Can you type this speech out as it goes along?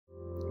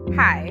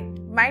Hi,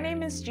 my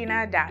name is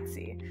Gina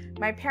Adatsi.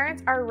 My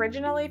parents are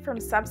originally from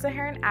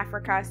sub-Saharan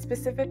Africa,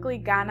 specifically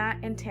Ghana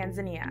and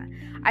Tanzania.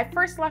 I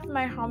first left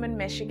my home in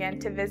Michigan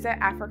to visit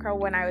Africa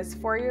when I was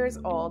 4 years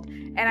old,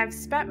 and I've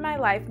spent my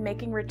life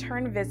making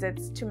return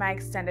visits to my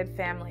extended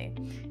family.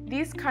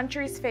 These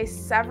countries face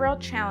several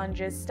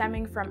challenges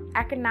stemming from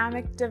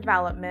economic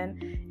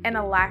development and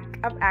a lack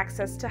of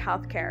access to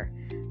healthcare.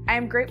 I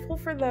am grateful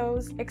for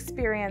those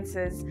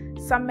experiences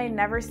some may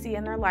never see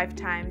in their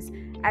lifetimes,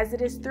 as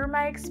it is through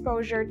my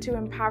exposure to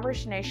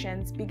impoverished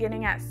nations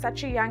beginning at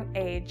such a young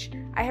age,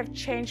 I have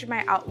changed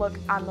my outlook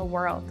on the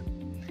world.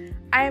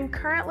 I am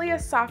currently a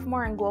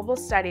sophomore in global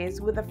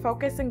studies with a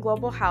focus in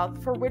global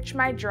health, for which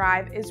my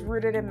drive is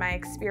rooted in my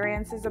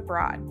experiences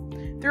abroad.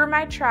 Through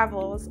my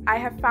travels, I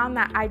have found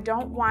that I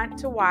don't want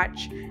to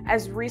watch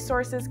as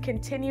resources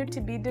continue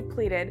to be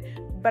depleted,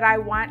 but I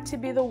want to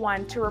be the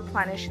one to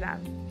replenish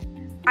them.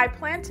 I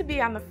plan to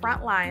be on the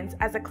front lines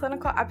as a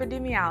clinical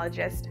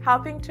epidemiologist,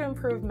 helping to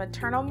improve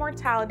maternal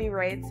mortality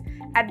rates,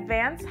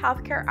 advance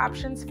healthcare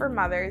options for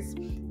mothers,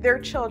 their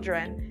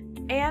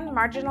children, and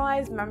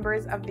marginalized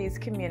members of these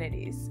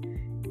communities,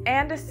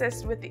 and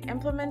assist with the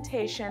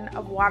implementation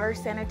of water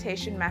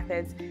sanitation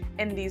methods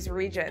in these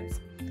regions.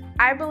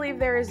 I believe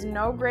there is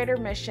no greater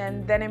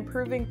mission than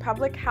improving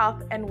public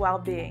health and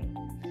well-being.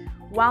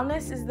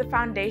 Wellness is the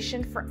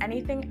foundation for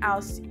anything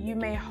else you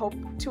may hope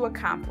to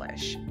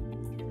accomplish.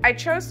 I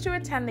chose to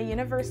attend the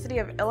University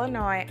of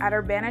Illinois at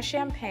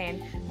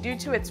Urbana-Champaign due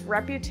to its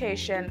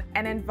reputation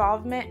and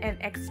involvement in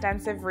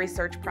extensive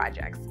research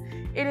projects.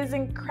 It is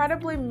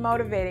incredibly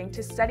motivating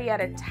to study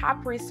at a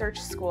top research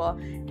school,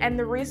 and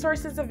the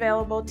resources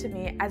available to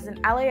me as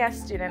an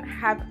LAS student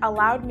have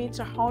allowed me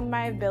to hone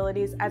my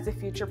abilities as a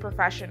future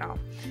professional.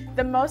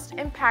 The most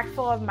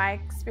impactful of my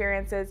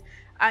experiences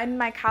in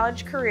my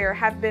college career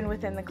have been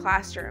within the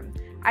classroom.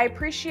 I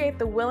appreciate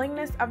the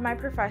willingness of my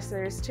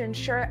professors to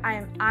ensure I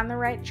am on the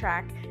right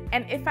track,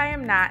 and if I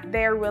am not,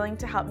 they are willing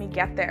to help me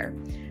get there.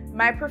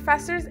 My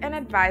professors and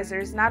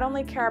advisors not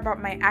only care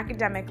about my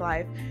academic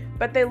life,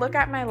 but they look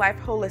at my life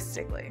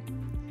holistically.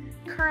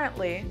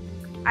 Currently,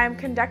 I am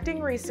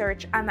conducting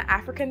research on the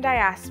African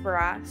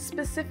Diaspora,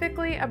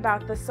 specifically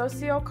about the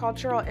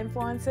socio-cultural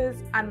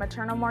influences on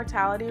maternal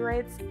mortality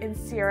rates in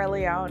Sierra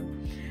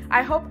Leone.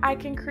 I hope I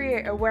can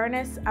create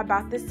awareness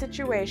about this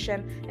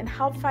situation and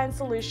help find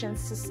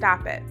solutions to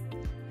stop it.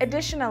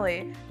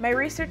 Additionally, my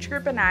research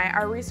group and I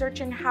are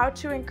researching how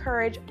to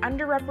encourage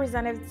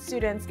underrepresented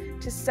students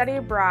to study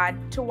abroad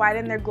to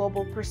widen their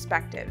global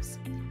perspectives.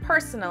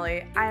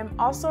 Personally, I am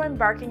also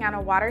embarking on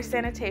a water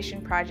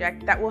sanitation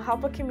project that will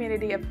help a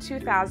community of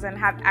 2,000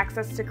 have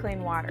access to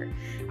clean water.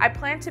 I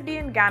plan to be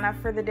in Ghana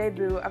for the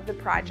debut of the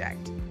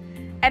project.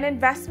 An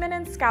investment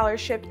in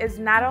scholarship is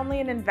not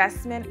only an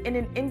investment in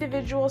an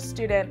individual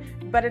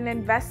student, but an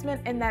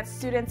investment in that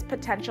student's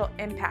potential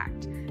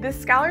impact. The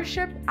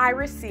scholarship I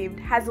received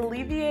has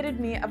alleviated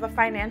me of a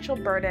financial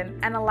burden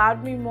and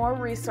allowed me more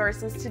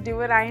resources to do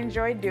what I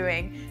enjoy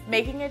doing,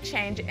 making a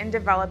change in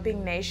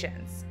developing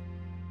nations.